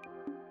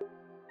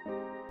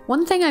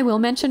 One thing I will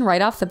mention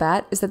right off the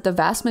bat is that the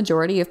vast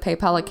majority of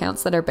PayPal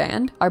accounts that are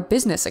banned are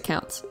business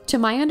accounts. To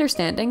my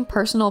understanding,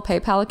 personal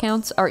PayPal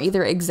accounts are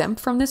either exempt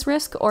from this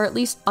risk or at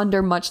least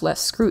under much less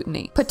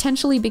scrutiny,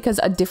 potentially because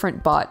a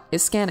different bot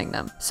is scanning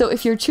them. So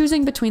if you're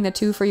choosing between the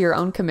two for your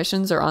own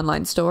commissions or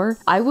online store,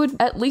 I would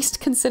at least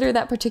consider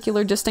that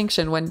particular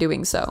distinction when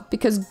doing so,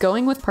 because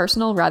going with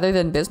personal rather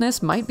than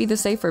business might be the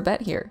safer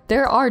bet here.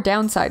 There are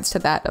downsides to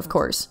that, of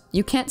course.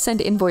 You can't send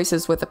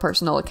invoices with a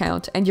personal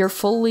account, and your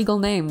full legal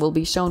name will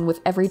be shown with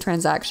every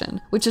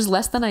transaction, which is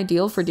less than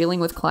ideal for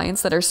dealing with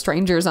clients that are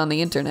strangers on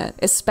the internet,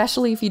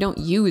 especially if you don't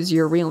use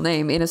your real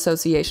name in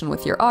association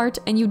with your art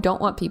and you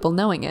don't want people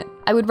knowing it.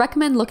 I would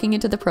recommend looking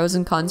into the pros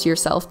and cons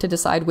yourself to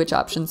decide which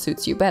option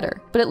suits you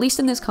better, but at least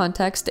in this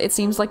context, it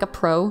seems like a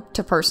pro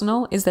to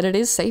personal is that it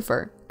is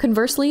safer.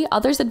 Conversely,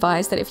 others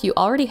advise that if you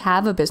already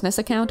have a business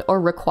account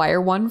or require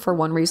one for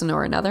one reason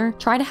or another,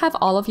 try to have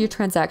all of your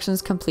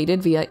transactions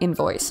completed via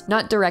invoice,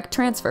 not direct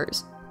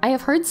transfers. I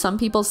have heard some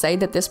people say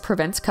that this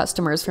prevents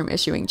customers from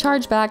issuing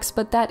chargebacks,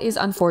 but that is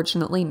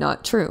unfortunately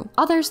not true.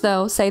 Others,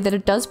 though, say that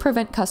it does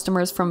prevent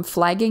customers from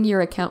flagging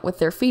your account with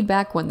their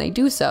feedback when they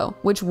do so,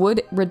 which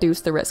would reduce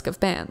the risk of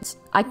bans.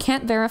 I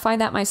can't verify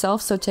that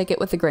myself, so take it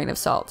with a grain of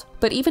salt.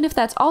 But even if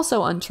that's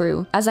also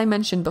untrue, as I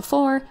mentioned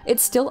before,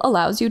 it still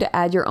allows you to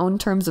add your own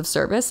terms of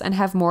service and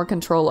have more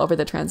control over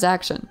the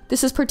transaction.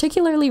 This is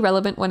particularly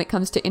relevant when it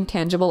comes to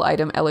intangible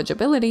item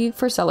eligibility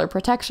for seller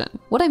protection.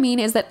 What I mean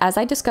is that, as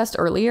I discussed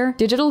earlier,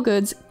 digital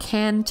goods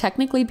can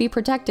technically be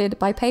protected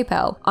by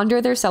PayPal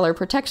under their seller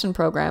protection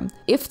program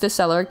if the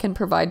seller can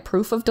provide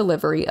proof of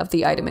delivery of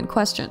the item in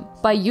question.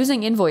 By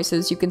using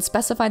invoices, you can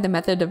specify the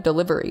method of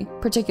delivery,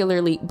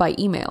 particularly by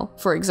email,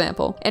 for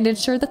example, and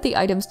ensure that the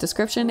item's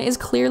description is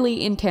clearly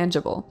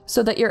intangible,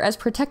 so that you're as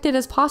protected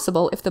as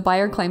possible if the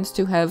buyer claims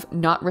to have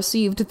not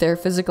received their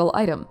physical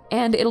item,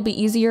 and it'll be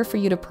easier for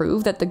you to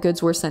prove that the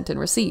goods were sent and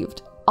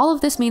received. All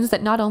of this means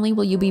that not only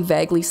will you be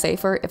vaguely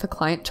safer if a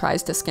client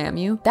tries to scam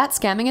you, that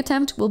scamming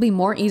attempt will be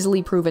more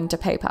easily proven to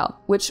PayPal,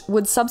 which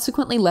would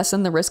subsequently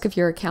lessen the risk of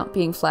your account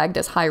being flagged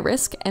as high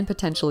risk and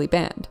potentially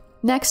banned.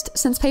 Next,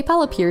 since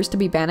PayPal appears to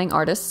be banning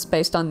artists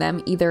based on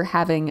them either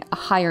having a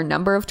higher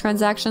number of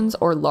transactions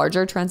or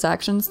larger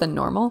transactions than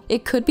normal,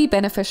 it could be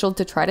beneficial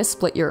to try to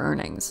split your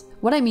earnings.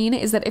 What I mean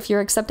is that if you're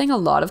accepting a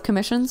lot of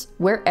commissions,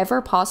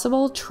 wherever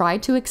possible, try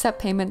to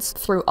accept payments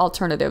through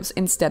alternatives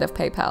instead of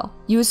PayPal.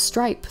 Use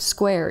Stripe,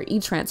 Square,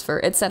 e-transfer,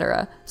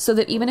 etc., so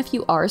that even if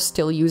you are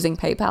still using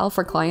PayPal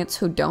for clients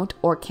who don't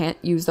or can't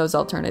use those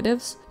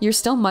alternatives, you're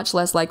still much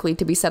less likely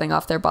to be setting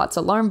off their bots'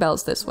 alarm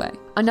bells this way.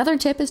 Another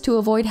tip is to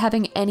avoid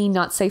having any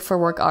not safe for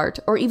work art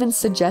or even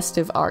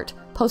suggestive art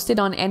posted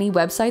on any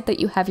website that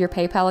you have your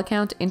PayPal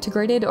account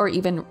integrated or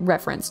even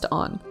referenced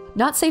on.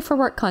 Not safe for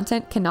work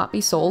content cannot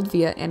be sold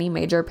via any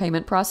major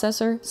payment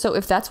processor, so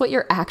if that's what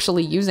you're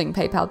actually using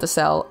PayPal to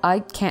sell,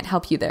 I can't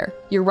help you there.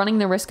 You're running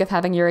the risk of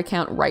having your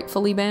account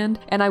rightfully banned,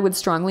 and I would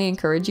strongly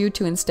encourage you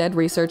to instead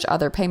research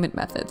other payment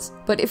methods.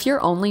 But if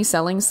you're only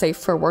selling safe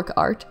for work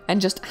art and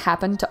just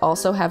happen to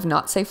also have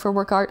not safe for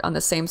work art on the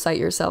same site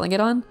you're selling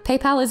it on,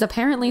 PayPal is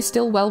apparently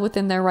still well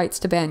within their rights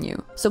to ban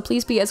you, so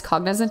please be as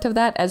cognizant of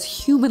that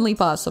as humanly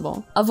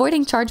possible.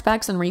 Avoiding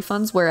chargebacks and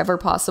refunds wherever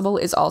possible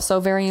is also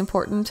very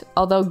important,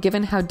 although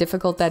given how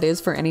difficult that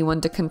is for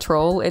anyone to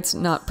control, it's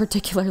not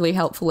particularly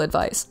helpful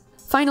advice.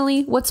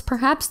 Finally, what's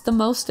perhaps the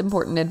most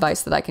important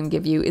advice that I can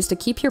give you is to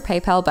keep your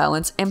PayPal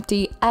balance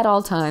empty at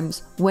all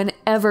times,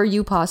 whenever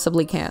you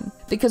possibly can.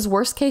 Because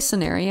worst case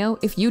scenario,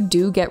 if you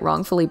do get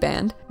wrongfully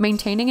banned,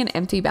 maintaining an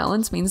empty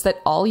balance means that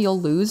all you'll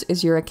lose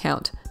is your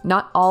account,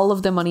 not all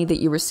of the money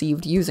that you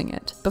received using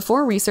it.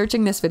 Before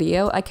researching this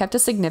video, I kept a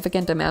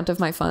significant amount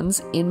of my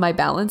funds in my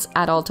balance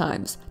at all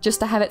times, just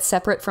to have it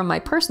separate from my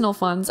personal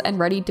funds and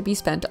ready to be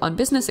spent on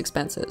business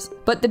expenses.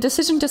 But the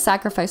decision to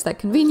sacrifice that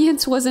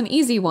convenience was an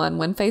easy one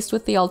when faced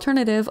with the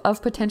alternative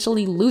of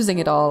potentially losing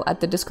it all at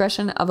the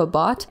discretion of a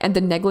bot and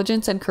the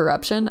negligence and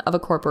corruption of a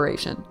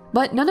corporation.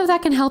 But none of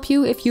that can help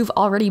you if you've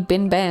already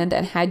been banned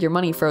and had your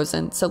money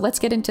frozen, so let's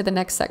get into the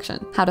next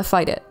section, how to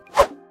fight it.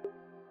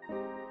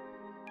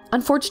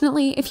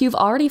 Unfortunately, if you've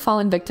already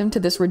fallen victim to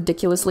this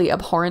ridiculously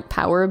abhorrent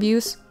power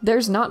abuse,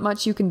 there's not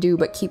much you can do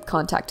but keep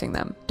contacting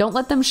them. Don't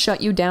let them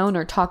shut you down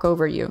or talk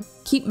over you.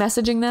 Keep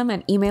messaging them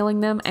and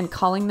emailing them and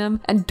calling them,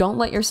 and don't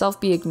let yourself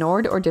be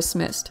ignored or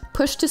dismissed.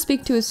 Push to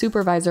speak to a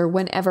supervisor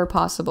whenever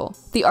possible.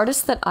 The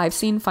artists that I've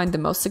seen find the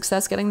most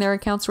success getting their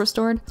accounts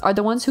restored are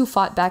the ones who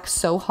fought back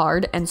so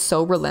hard and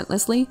so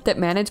relentlessly that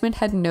management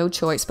had no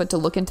choice but to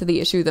look into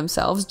the issue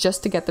themselves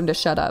just to get them to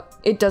shut up.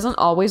 It doesn't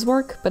always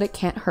work, but it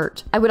can't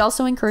hurt. I would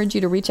also encourage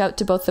you to reach out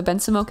to both the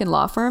Bensamokin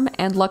Law Firm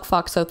and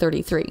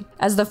LuckFoxo33,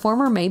 as the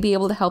former may be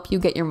able to help you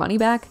get your money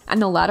back, and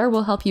the latter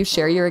will help you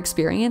share your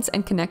experience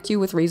and connect you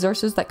with resources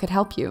that could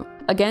help you.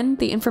 Again,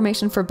 the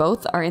information for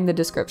both are in the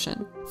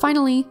description.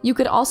 Finally, you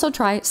could also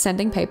try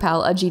sending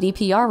PayPal a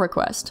GDPR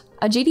request.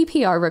 A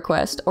GDPR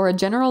request, or a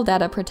General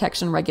Data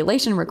Protection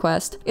Regulation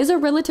request, is a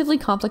relatively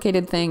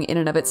complicated thing in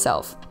and of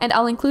itself, and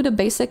I'll include a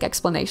basic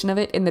explanation of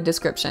it in the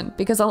description,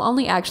 because I'll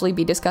only actually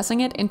be discussing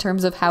it in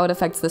terms of how it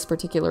affects this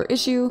particular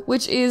issue,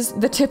 which is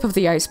the tip of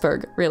the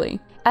iceberg, really.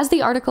 As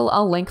the article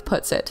I'll link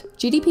puts it,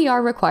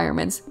 GDPR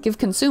requirements give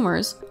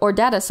consumers, or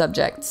data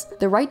subjects,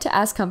 the right to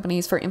ask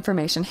companies for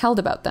information held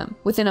about them.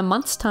 Within a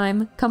month's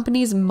time,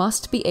 companies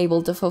must be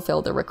able to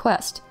fulfill the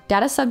request.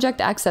 Data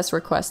subject access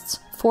requests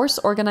force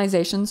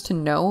organizations to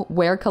know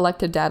where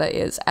collected data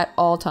is at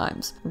all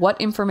times, what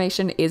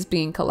information is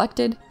being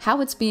collected,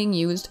 how it's being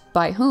used,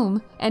 by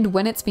whom, and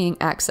when it's being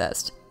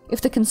accessed. If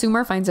the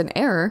consumer finds an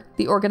error,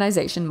 the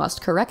organization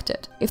must correct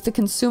it. If the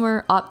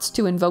consumer opts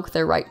to invoke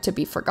their right to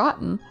be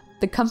forgotten,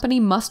 the company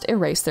must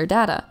erase their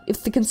data.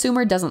 If the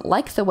consumer doesn't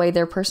like the way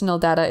their personal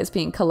data is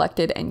being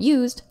collected and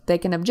used, they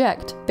can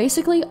object.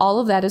 Basically, all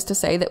of that is to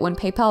say that when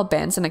PayPal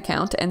bans an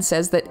account and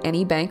says that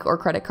any bank or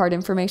credit card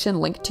information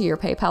linked to your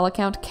PayPal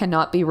account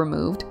cannot be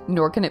removed,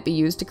 nor can it be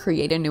used to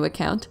create a new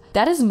account,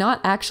 that is not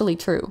actually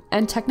true.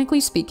 And technically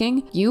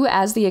speaking, you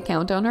as the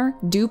account owner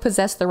do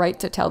possess the right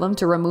to tell them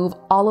to remove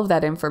all of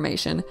that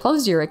information,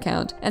 close your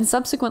account, and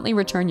subsequently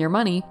return your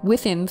money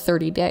within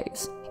 30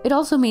 days. It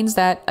also means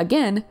that,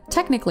 again,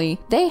 technically,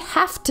 they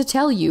have to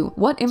tell you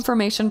what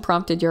information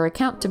prompted your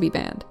account to be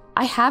banned.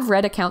 I have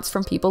read accounts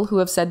from people who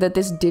have said that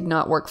this did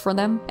not work for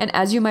them, and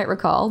as you might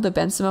recall, the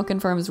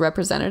Bensamokin firm's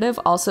representative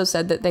also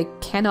said that they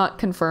cannot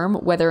confirm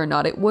whether or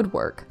not it would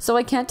work. So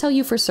I can't tell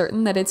you for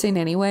certain that it's in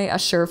any way a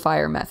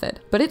surefire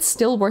method, but it's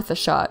still worth a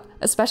shot,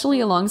 especially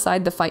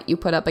alongside the fight you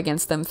put up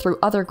against them through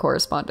other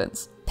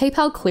correspondence.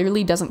 PayPal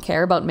clearly doesn't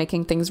care about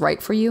making things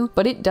right for you,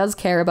 but it does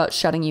care about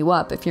shutting you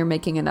up if you're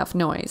making enough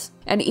noise.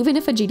 And even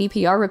if a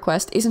GDPR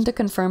request isn't a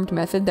confirmed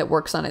method that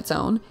works on its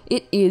own,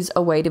 it is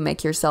a way to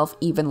make yourself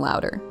even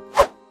louder.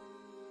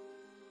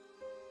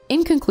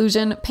 In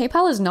conclusion,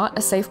 PayPal is not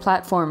a safe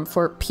platform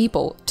for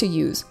people to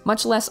use,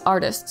 much less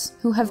artists,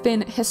 who have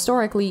been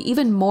historically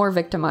even more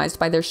victimized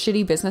by their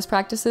shitty business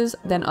practices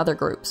than other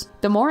groups.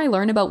 The more I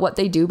learn about what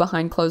they do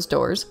behind closed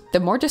doors, the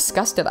more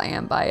disgusted I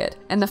am by it,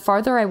 and the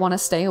farther I want to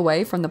stay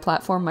away from the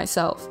platform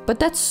myself. But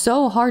that's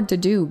so hard to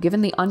do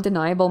given the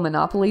undeniable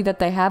monopoly that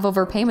they have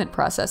over payment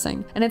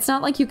processing, and it's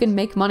not like you can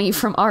make money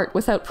from art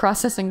without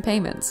processing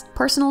payments.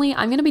 Personally,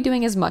 I'm going to be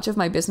doing as much of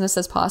my business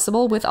as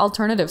possible with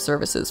alternative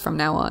services from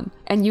now on,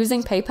 and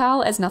using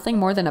PayPal as nothing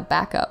more than a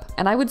backup,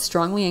 and I would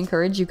strongly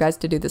encourage you guys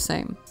to do the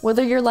same.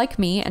 Whether you're like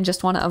me and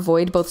just want to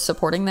avoid both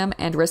supporting them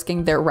and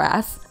risking their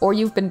wrath, or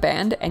you've been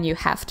banned and you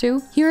have to,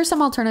 here are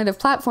some alternative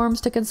platforms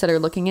to consider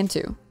looking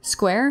into.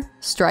 Square,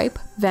 Stripe,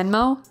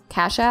 Venmo,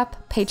 Cash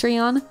App,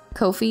 Patreon,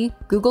 Ko-fi,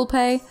 Google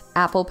Pay,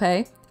 Apple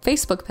Pay,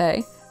 Facebook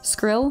Pay,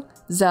 Skrill,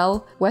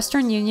 Zelle,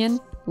 Western Union,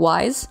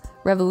 Wise,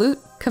 Revolut,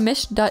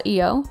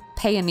 Commish.io,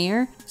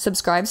 Payoneer,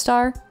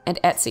 Subscribestar, and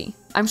Etsy.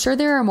 I'm sure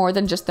there are more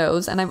than just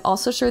those, and I'm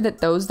also sure that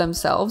those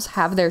themselves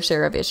have their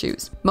share of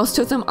issues. Most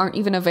of them aren't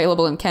even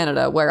available in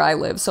Canada, where I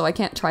live, so I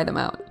can't try them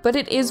out. But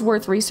it is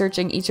worth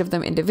researching each of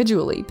them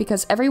individually,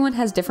 because everyone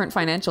has different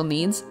financial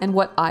needs, and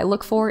what I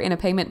look for in a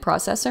payment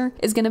processor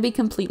is going to be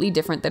completely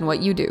different than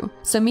what you do.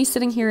 So me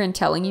sitting here and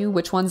telling you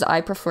which ones I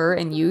prefer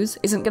and use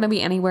isn't going to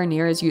be anywhere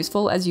near as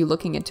useful as you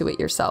looking into it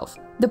yourself.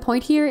 The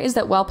point here is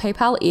that while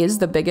PayPal is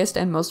the biggest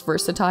and most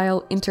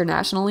versatile,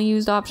 internationally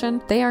used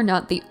option, they are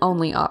not the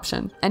only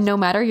option. And no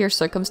matter your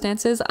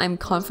circumstances, I'm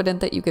confident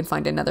that you can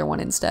find another one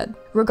instead.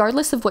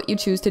 Regardless of what you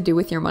choose to do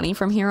with your money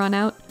from here on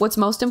out, what's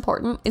most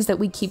important is that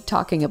we keep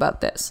talking about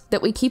this,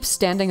 that we keep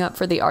standing up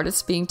for the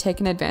artists being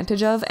taken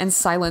advantage of and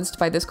silenced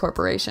by this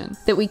corporation,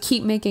 that we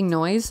keep making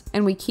noise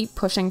and we keep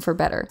pushing for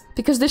better.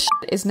 Because this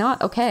shit is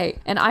not okay,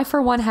 and I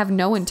for one have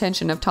no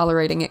intention of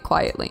tolerating it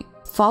quietly.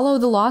 Follow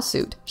the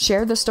lawsuit,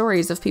 share the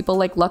stories of people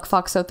like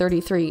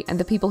LuckFoxo33 and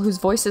the people whose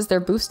voices they're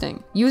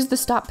boosting, use the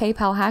Stop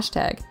PayPal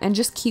hashtag, and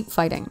just keep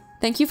fighting.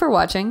 Thank you for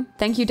watching,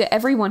 thank you to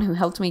everyone who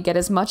helped me get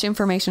as much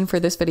information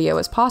for this video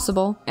as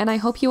possible, and I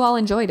hope you all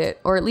enjoyed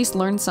it, or at least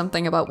learned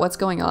something about what's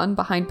going on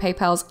behind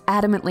PayPal's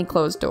adamantly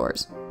closed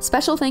doors.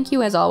 Special thank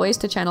you as always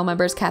to channel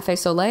members Cafe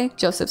Soleil,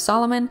 Joseph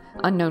Solomon,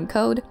 Unknown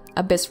Code,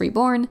 Abyss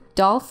Reborn,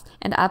 Dolph,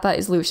 and Appa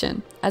is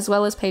Lucian, as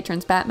well as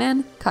patrons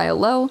Batman, Kyle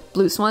Lowe,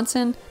 Blue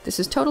Swanson, This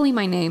Is Totally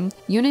My Name,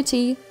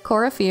 Unity,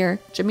 Cora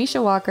Fear,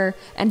 Jamisha Walker,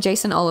 and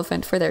Jason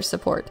Oliphant for their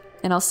support.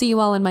 And I'll see you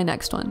all in my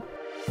next one.